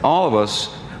to all of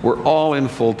us. We're all in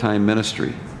full-time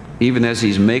ministry. Even as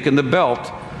he's making the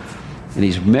belt and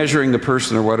he's measuring the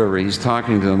person or whatever, he's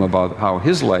talking to them about how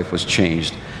his life was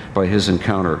changed by his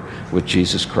encounter with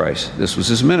Jesus Christ. This was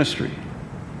his ministry.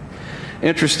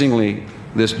 Interestingly,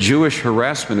 this Jewish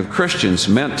harassment of Christians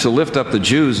meant to lift up the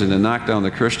Jews and to knock down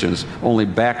the Christians only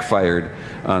backfired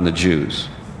on the Jews,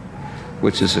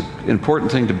 which is an important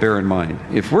thing to bear in mind.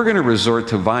 If we're going to resort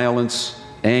to violence,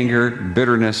 anger,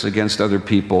 bitterness against other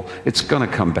people, it's going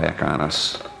to come back on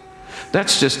us.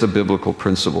 That's just a biblical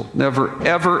principle. Never,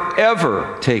 ever,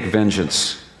 ever take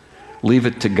vengeance. Leave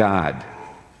it to God.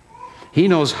 He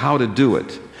knows how to do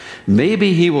it.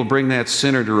 Maybe he will bring that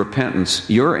sinner to repentance.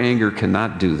 Your anger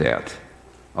cannot do that.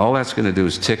 All that's going to do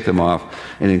is tick them off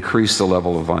and increase the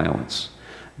level of violence.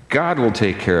 God will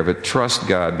take care of it. Trust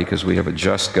God, because we have a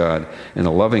just God and a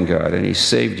loving God, and he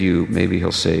saved you. Maybe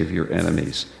he'll save your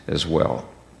enemies as well.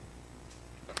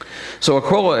 So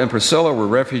Aquila and Priscilla were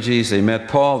refugees. They met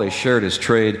Paul. They shared his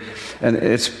trade. And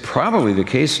it's probably the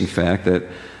case, in fact, that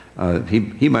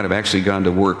he might have actually gone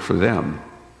to work for them.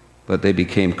 But they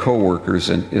became co-workers.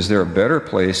 And is there a better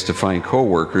place to find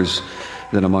co-workers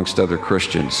than amongst other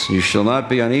Christians? You shall not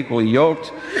be unequally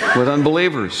yoked with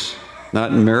unbelievers,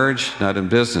 not in marriage, not in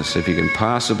business. If you can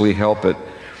possibly help it,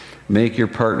 make your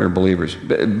partner believers.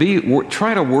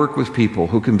 Try to work with people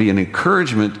who can be an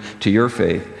encouragement to your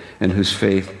faith and whose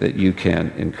faith that you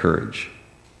can encourage.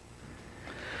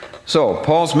 So,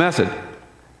 Paul's method,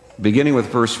 beginning with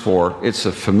verse 4, it's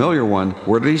a familiar one.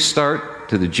 Where did he start?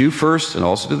 To the Jew first and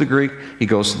also to the Greek. He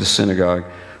goes to the synagogue.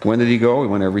 When did he go? He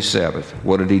went every Sabbath.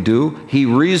 What did he do? He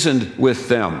reasoned with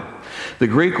them. The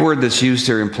Greek word that's used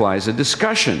here implies a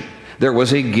discussion. There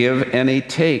was a give and a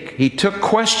take. He took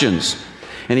questions,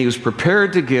 and he was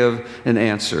prepared to give an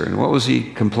answer. And what was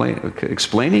he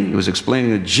explaining? He was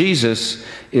explaining that Jesus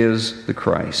is the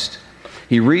Christ.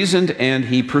 He reasoned and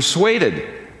he persuaded.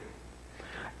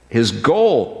 His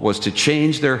goal was to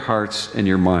change their hearts and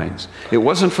your minds. It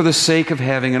wasn't for the sake of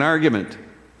having an argument.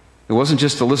 It wasn't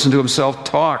just to listen to himself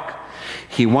talk.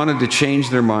 He wanted to change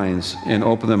their minds and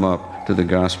open them up to the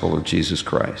gospel of Jesus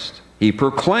Christ. He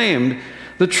proclaimed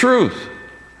the truth.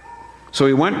 So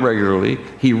he went regularly,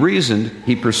 he reasoned,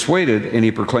 he persuaded, and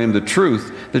he proclaimed the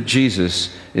truth that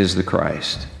Jesus is the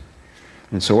Christ.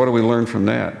 And so what do we learn from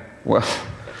that? Well,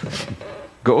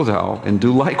 go thou and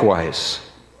do likewise.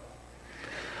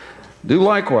 Do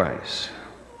likewise.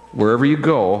 Wherever you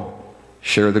go,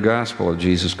 share the gospel of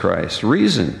Jesus Christ.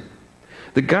 Reason.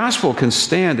 The gospel can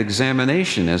stand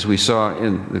examination, as we saw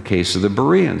in the case of the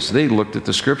Bereans. They looked at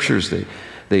the scriptures,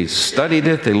 they studied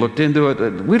it, they looked into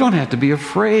it. We don't have to be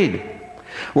afraid.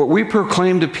 What we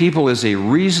proclaim to people is a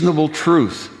reasonable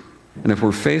truth. And if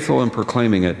we're faithful in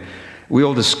proclaiming it,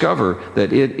 we'll discover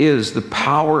that it is the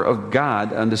power of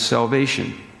God unto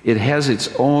salvation. It has its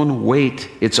own weight,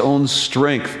 its own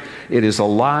strength. It is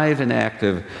alive and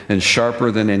active and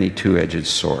sharper than any two-edged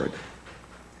sword.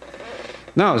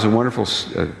 Now, it's a wonderful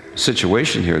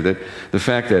situation here, that the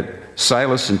fact that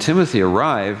Silas and Timothy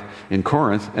arrive in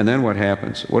Corinth, and then what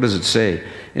happens? What does it say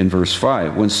in verse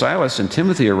 5? When Silas and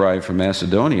Timothy arrived from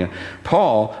Macedonia,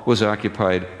 Paul was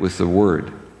occupied with the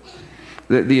word.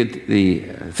 The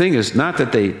thing is not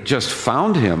that they just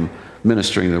found him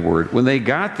ministering the word. When they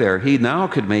got there, he now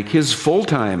could make his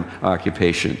full-time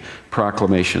occupation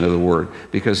proclamation of the word,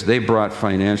 because they brought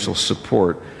financial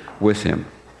support with him.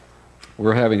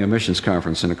 We're having a missions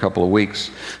conference in a couple of weeks.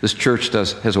 This church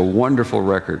has a wonderful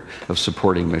record of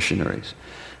supporting missionaries.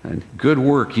 And good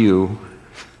work, you.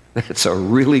 That's a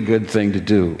really good thing to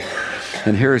do.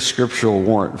 And here is scriptural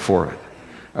warrant for it.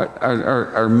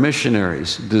 Our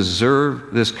missionaries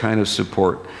deserve this kind of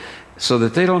support so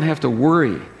that they don't have to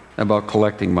worry about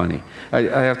collecting money. I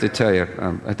have to tell you,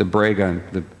 I have to brag on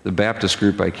the Baptist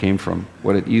group I came from,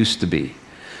 what it used to be.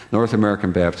 North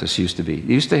American Baptist used to be.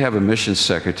 He used to have a missions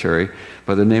secretary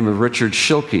by the name of Richard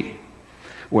Schilke.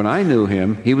 When I knew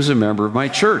him, he was a member of my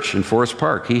church in Forest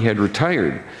Park. He had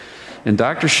retired. And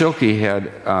Dr. Schilke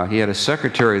had a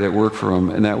secretary that worked for him,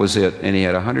 and that was it. And he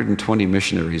had 120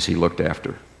 missionaries he looked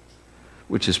after,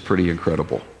 which is pretty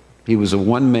incredible. He was a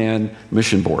one-man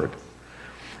mission board.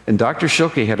 And Dr.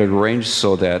 Schilke had it arranged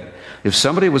so that if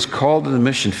somebody was called to the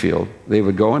mission field, they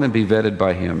would go in and be vetted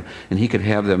by him, and he could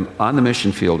have them on the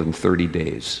mission field in 30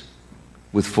 days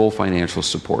with full financial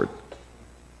support.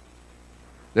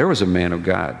 There was a man of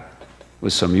God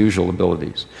with some unusual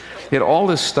abilities. He had all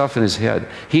this stuff in his head.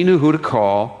 He knew who to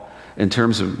call in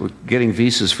terms of getting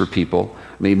visas for people,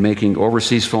 making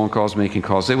overseas phone calls, making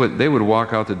calls. They would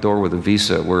walk out the door with a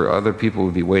visa where other people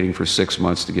would be waiting for 6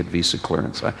 months to get visa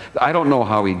clearance. I don't know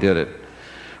how he did it,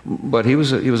 but he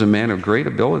was a man of great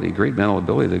ability, great mental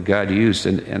ability that God used,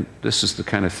 and this is the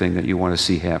kind of thing that you want to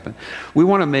see happen. We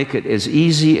want to make it as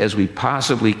easy as we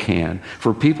possibly can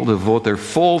for people to devote their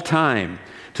full time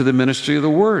to the ministry of the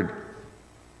Word.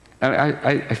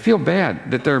 I feel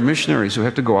bad that there are missionaries who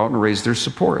have to go out and raise their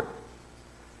support.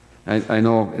 I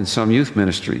know in some youth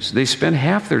ministries, they spend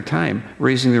half their time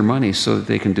raising their money so that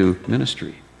they can do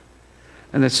ministry.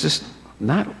 And that's just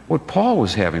not what Paul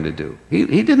was having to do. He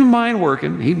didn't mind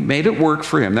working. He made it work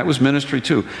for him. That was ministry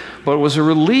too. But it was a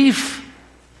relief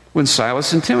when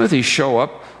Silas and Timothy show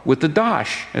up with the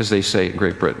dosh, as they say in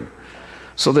Great Britain,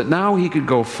 so that now he could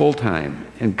go full-time.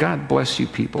 And God bless you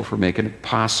people for making it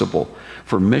possible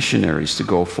for missionaries to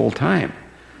go full-time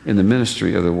in the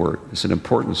ministry of the Word. It's an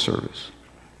important service.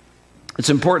 It's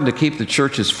important to keep the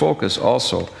church's focus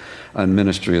also on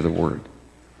ministry of the Word.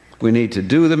 We need to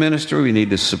do the ministry. We need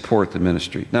to support the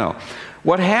ministry. Now,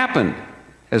 what happened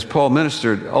as Paul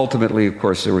ministered? Ultimately, of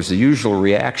course, there was the usual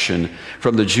reaction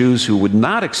from the Jews who would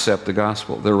not accept the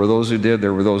gospel. There were those who did.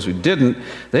 There were those who didn't.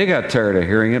 They got tired of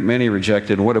hearing it. Many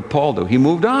rejected. And what did Paul do? He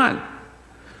moved on.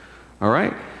 All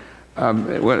right?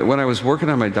 When I was working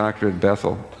on my doctorate at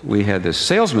Bethel, we had this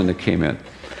salesman that came in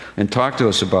and talked to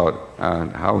us about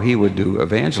how he would do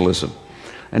evangelism.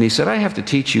 And he said, I have to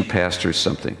teach you pastors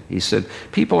something. He said,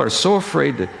 people are so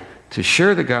afraid to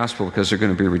share the gospel because they're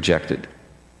going to be rejected.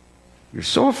 You're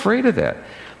so afraid of that.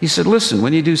 He said, listen,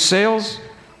 when you do sales,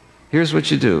 here's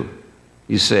what you do.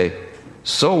 You say,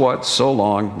 so what, so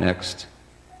long, next.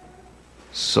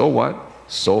 So what,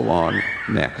 so long,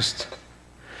 next.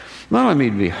 Not only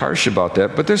mean to be harsh about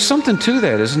that, but there's something to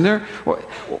that, isn't there?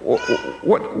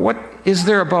 What is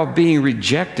there about being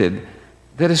rejected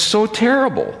that is so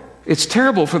terrible? It's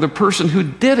terrible for the person who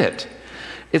did it.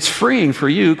 it's freeing for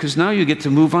you because now you get to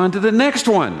move on to the next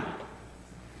one.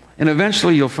 And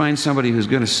eventually you'll find somebody who's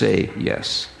going to say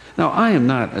yes. Now, I am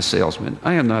not a salesman.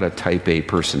 I am not a type A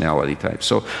personality type.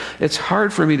 So it's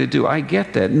hard for me to do. I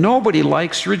get that. Nobody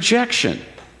likes rejection.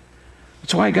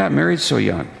 That's why I got married so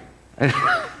young.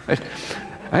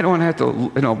 I don't have to,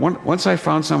 once I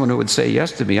found someone who would say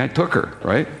yes to me, I took her,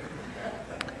 right?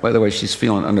 By the way, she's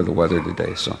feeling under the weather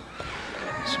today, so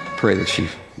pray that she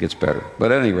gets better.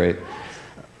 But at any rate,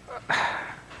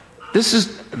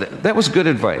 that was good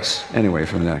advice, anyway,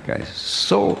 from that guy.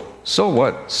 So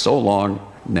what? So long.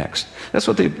 Next. That's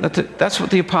what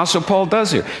the Apostle Paul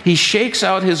does here. He shakes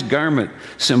out his garment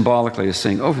symbolically as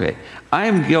saying, okay, I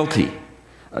am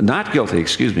not guilty,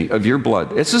 of your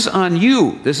blood. This is on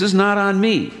you. This is not on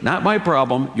me. Not my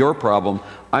problem, your problem.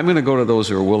 I'm going to go to those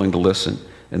who are willing to listen.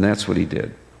 And that's what he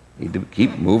did. He did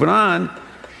keep moving on.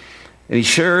 And he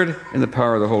shared in the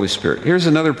power of the Holy Spirit. Here's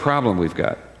another problem we've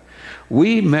got.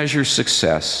 We measure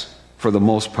success, for the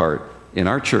most part, in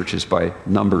our churches by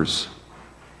numbers.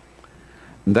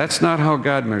 That's not how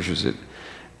God measures it.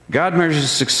 God measures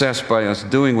success by us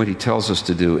doing what he tells us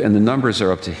to do, and the numbers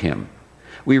are up to him.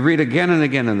 We read again and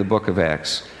again in the book of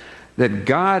Acts that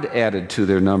God added to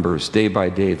their numbers day by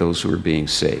day those who were being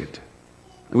saved.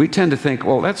 We tend to think,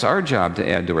 well, that's our job to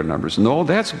add to our numbers. No,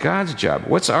 that's God's job.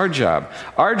 What's our job?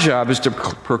 Our job is to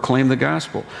proclaim the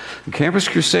gospel. The Campus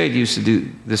Crusade used to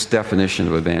do this definition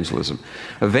of evangelism.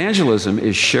 Evangelism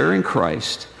is sharing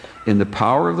Christ in the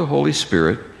power of the Holy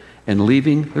Spirit and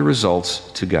leaving the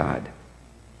results to God.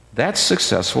 That's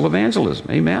successful evangelism.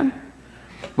 Amen?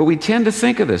 But we tend to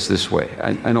think of this way.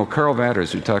 I know Carl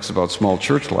Vadders, who talks about small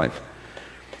church life,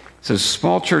 says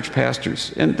small church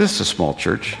pastors, and this is a small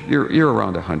church, you're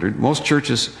around 100. Most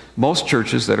churches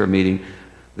that are meeting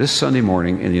this Sunday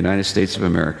morning in the United States of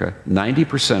America,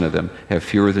 90% of them have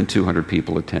fewer than 200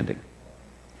 people attending.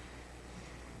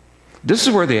 This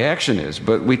is where the action is,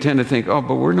 but we tend to think, oh,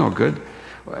 but we're no good.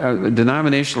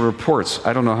 Denominational reports,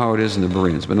 I don't know how it is in the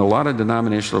Bereans, but a lot of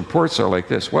denominational reports are like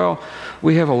this. Well,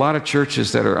 we have a lot of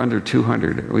churches that are under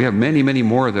 200. We have many, many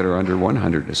more that are under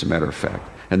 100, as a matter of fact.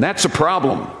 And that's a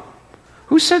problem.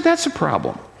 Who said that's a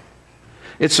problem?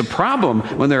 It's a problem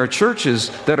when there are churches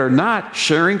that are not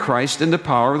sharing Christ in the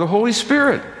power of the Holy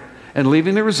Spirit and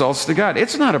leaving the results to God.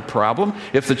 It's not a problem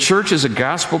if the church is a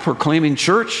gospel-proclaiming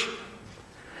church.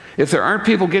 If there aren't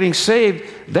people getting saved,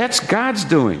 that's God's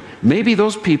doing. Maybe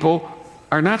those people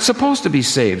are not supposed to be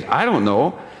saved. I don't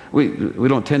know. We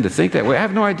don't tend to think that way. I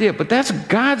have no idea. But that's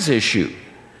God's issue.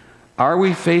 Are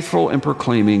we faithful in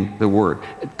proclaiming the word?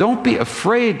 Don't be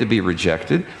afraid to be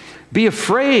rejected. Be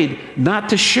afraid not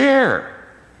to share.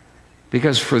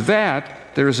 Because for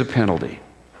that, there is a penalty.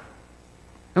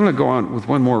 I'm going to go on with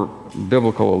one more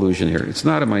biblical allusion here. It's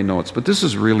not in my notes, but this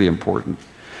is really important.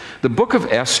 The book of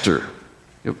Esther.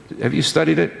 Have you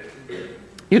studied it?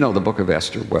 You know the book of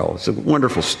Esther well. It's a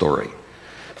wonderful story.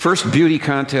 First beauty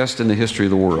contest in the history of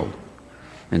the world.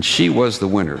 And she was the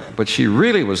winner. But she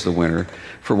really was the winner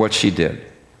for what she did.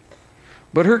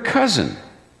 But her cousin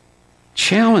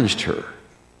challenged her.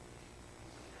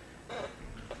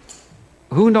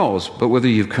 Who knows but whether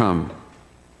you've come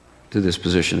to this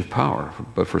position of power,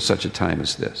 but for such a time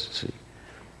as this. See,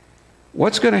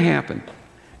 what's going to happen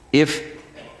if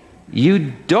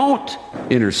you don't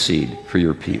intercede for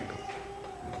your people?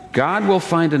 God will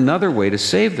find another way to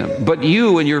save them, but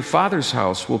you and your father's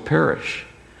house will perish.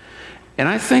 And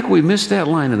I think we missed that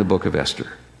line in the book of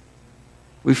Esther.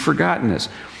 We've forgotten this.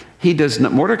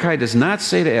 Mordecai does not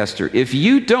say to Esther, if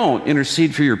you don't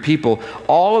intercede for your people,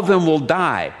 all of them will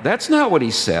die. That's not what he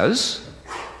says.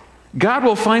 God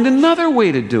will find another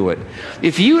way to do it.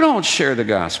 If you don't share the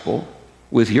gospel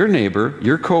with your neighbor,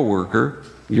 your coworker,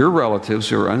 your relatives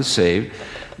who are unsaved,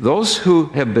 those who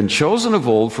have been chosen of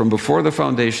old from before the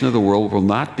foundation of the world will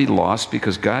not be lost,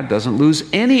 because God doesn't lose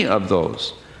any of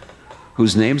those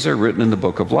whose names are written in the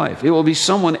book of life. It will be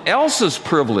someone else's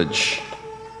privilege.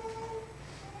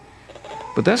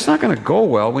 But that's not going to go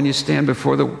well when you stand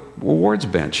before the awards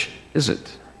bench, is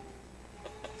it?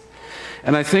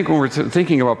 And I think when we're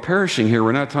thinking about perishing here,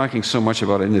 we're not talking so much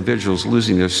about individuals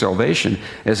losing their salvation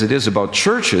as it is about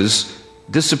churches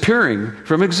disappearing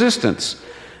from existence.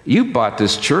 You bought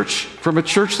this church from a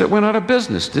church that went out of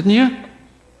business, didn't you?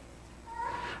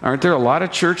 Aren't there a lot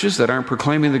of churches that aren't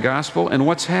proclaiming the gospel? And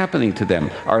what's happening to them?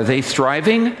 Are they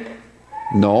thriving?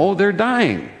 No, they're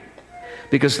dying.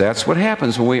 Because that's what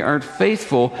happens when we aren't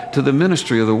faithful to the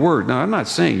ministry of the word. Now, I'm not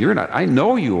saying you're not. I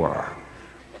know you are.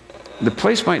 The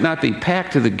place might not be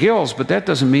packed to the gills, but that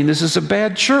doesn't mean this is a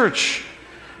bad church.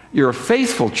 You're a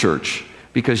faithful church.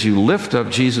 because you lift up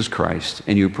Jesus Christ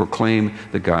and you proclaim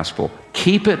the gospel.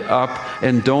 Keep it up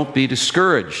and don't be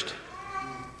discouraged.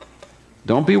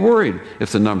 Don't be worried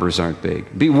if the numbers aren't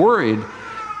big. Be worried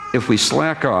if we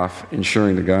slack off in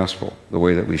sharing the gospel the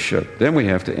way that we should. Then we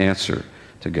have to answer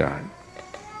to God.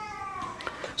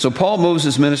 So Paul moves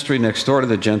his ministry next door to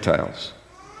the Gentiles.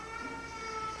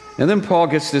 And then Paul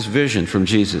gets this vision from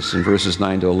Jesus in verses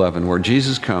 9 to 11, where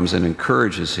Jesus comes and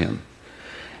encourages him.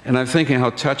 And I'm thinking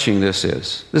how touching this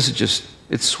is. This is just,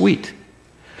 it's sweet.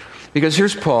 Because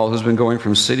here's Paul, who's been going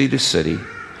from city to city,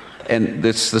 and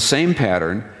it's the same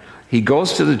pattern. He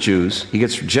goes to the Jews, he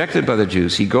gets rejected by the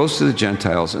Jews, he goes to the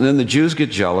Gentiles, and then the Jews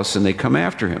get jealous and they come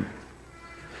after him.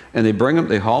 And they bring him,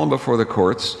 they haul him before the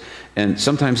courts, and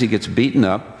sometimes he gets beaten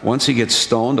up. Once he gets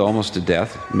stoned almost to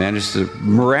death, manages to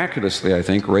miraculously, I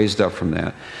think, raised up from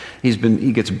that. He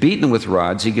gets beaten with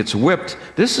rods, he gets whipped.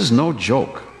 This is no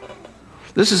joke.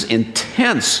 This is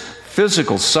intense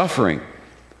physical suffering.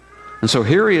 And so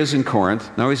here he is in Corinth.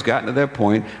 Now he's gotten to that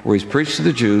point where he's preached to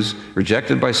the Jews,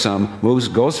 rejected by some,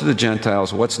 goes to the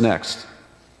Gentiles. What's next?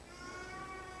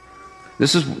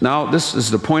 This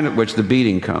is the point at which the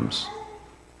beating comes.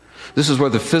 This is where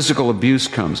the physical abuse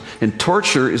comes. And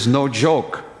torture is no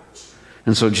joke.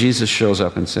 And so Jesus shows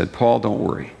up and said, Paul, don't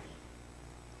worry.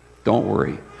 Don't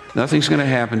worry. Nothing's going to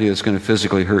happen to you that's going to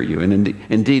physically hurt you. And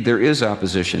indeed, there is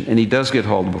opposition. And he does get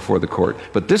hauled before the court.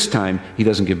 But this time, he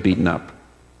doesn't get beaten up.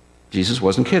 Jesus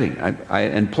wasn't kidding.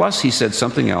 And plus, he said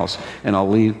something else, and I'll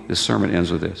leave, this sermon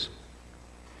ends with this.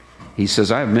 He says,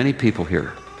 I have many people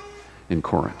here in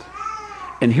Corinth.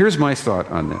 And here's my thought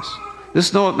on this.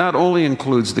 This not only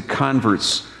includes the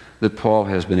converts that Paul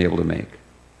has been able to make,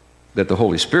 that the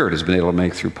Holy Spirit has been able to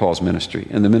make through Paul's ministry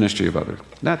and the ministry of others.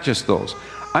 Not just those.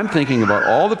 I'm thinking about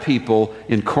all the people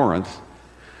in Corinth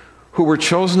who were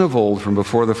chosen of old from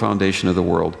before the foundation of the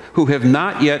world, who have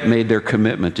not yet made their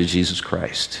commitment to Jesus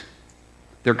Christ.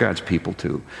 They're God's people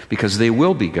too, because they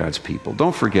will be God's people.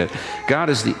 Don't forget, God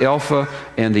is the Alpha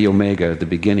and the Omega, the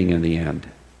beginning and the end.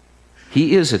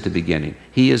 He is at the beginning.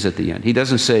 He is at the end. He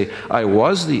doesn't say, I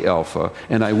was the Alpha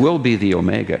and I will be the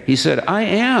Omega. He said, I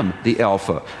am the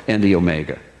Alpha and the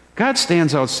Omega. God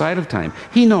stands outside of time.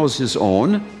 He knows his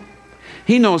own.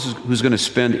 He knows who's going to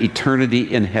spend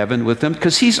eternity in heaven with them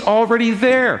because he's already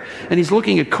there. And he's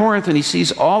looking at Corinth and he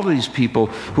sees all of these people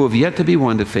who have yet to be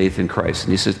won to faith in Christ.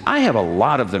 And he says, I have a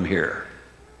lot of them here.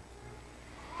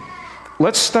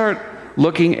 Let's start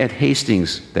looking at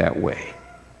Hastings that way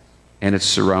and its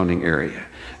surrounding area.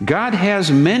 God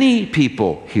has many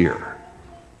people here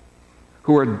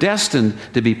who are destined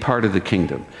to be part of the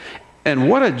kingdom. And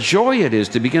what a joy it is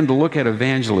to begin to look at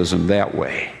evangelism that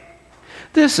way.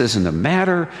 This isn't a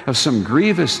matter of some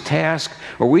grievous task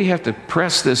where we have to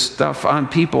press this stuff on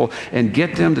people and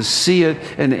get them to see it.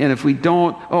 And if we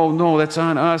don't, oh no, that's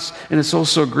on us. And it's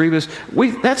also grievous.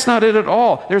 That's not it at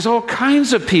all. There's all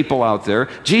kinds of people out there.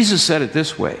 Jesus said it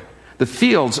this way. The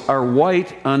fields are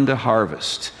white unto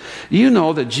harvest. You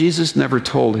know that Jesus never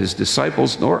told his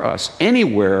disciples nor us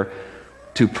anywhere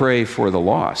to pray for the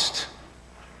lost.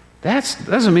 That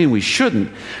doesn't mean we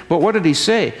shouldn't. But what did he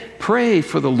say? Pray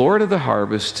for the Lord of the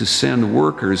harvest to send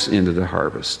workers into the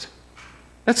harvest.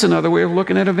 That's another way of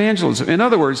looking at evangelism. In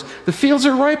other words, the fields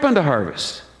are ripe unto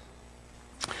harvest.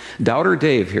 Doubter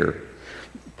Dave here.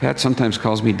 Pat sometimes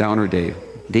calls me Downer Dave.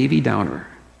 Davy Downer.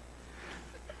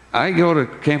 I go to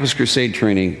Campus Crusade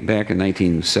training back in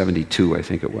 1972, I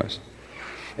think it was.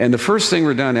 And the first thing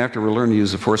we're done after we learn to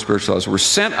use the four spiritual laws, we're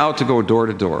sent out to go door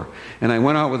to door. And I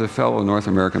went out with a fellow North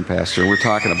American pastor, and we're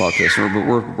talking about this.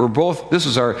 We're both, this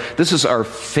is our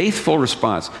faithful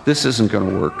response. This isn't going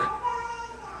to work.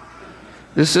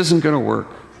 This isn't going to work.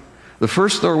 The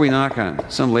first door we knock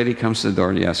on, some lady comes to the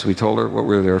door, and yes, we told her what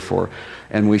we were there for.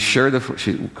 And could we share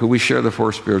the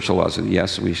four spiritual laws? And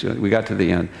yes, we should. We got to the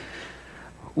end.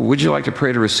 Would you like to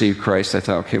pray to receive Christ? I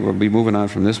thought, okay, we'll be moving on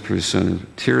from this pretty soon.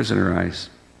 And tears in her eyes.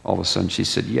 All of a sudden, she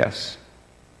said, yes.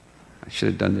 I should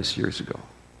have done this years ago.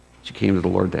 She came to the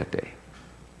Lord that day.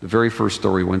 The very first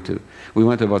door we went to. We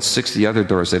went to about 60 other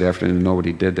doors that afternoon, and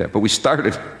nobody did that. But we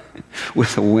started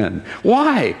with a win.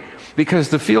 Why? Because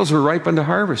the fields were ripe unto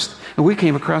harvest. And we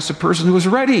came across a person who was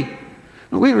ready.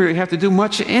 We didn't really have to do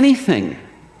much anything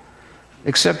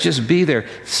except just be there.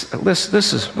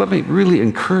 Let me really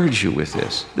encourage you with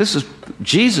this. This is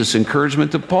Jesus'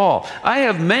 encouragement to Paul. I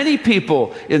have many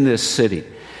people in this city.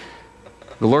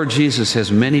 The Lord Jesus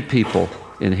has many people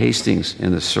in Hastings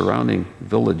and the surrounding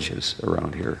villages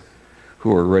around here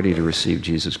who are ready to receive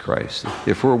Jesus Christ,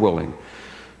 if we're willing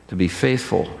to be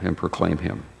faithful and proclaim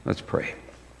him. Let's pray.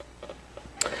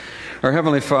 Our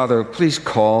Heavenly Father, please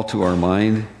call to our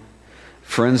mind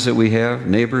friends that we have,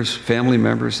 neighbors, family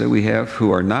members that we have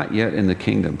who are not yet in the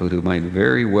kingdom, but who might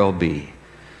very well be,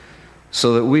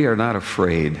 so that we are not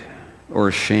afraid or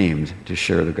ashamed to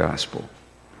share the gospel.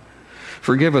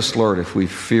 Forgive us, Lord, if we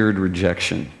feared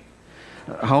rejection.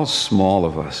 How small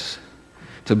of us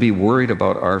to be worried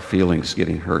about our feelings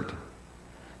getting hurt,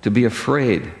 to be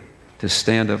afraid to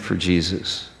stand up for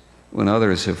Jesus when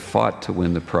others have fought to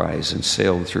win the prize and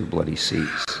sailed through bloody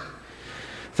seas.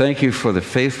 Thank you for the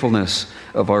faithfulness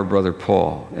of our brother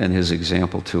Paul and his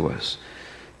example to us.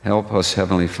 Help us,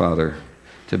 Heavenly Father,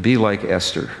 to be like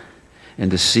Esther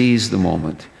and to seize the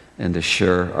moment and to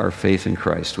share our faith in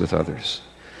Christ with others.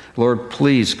 Lord,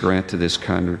 please grant to this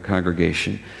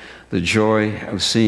congregation the joy of seeing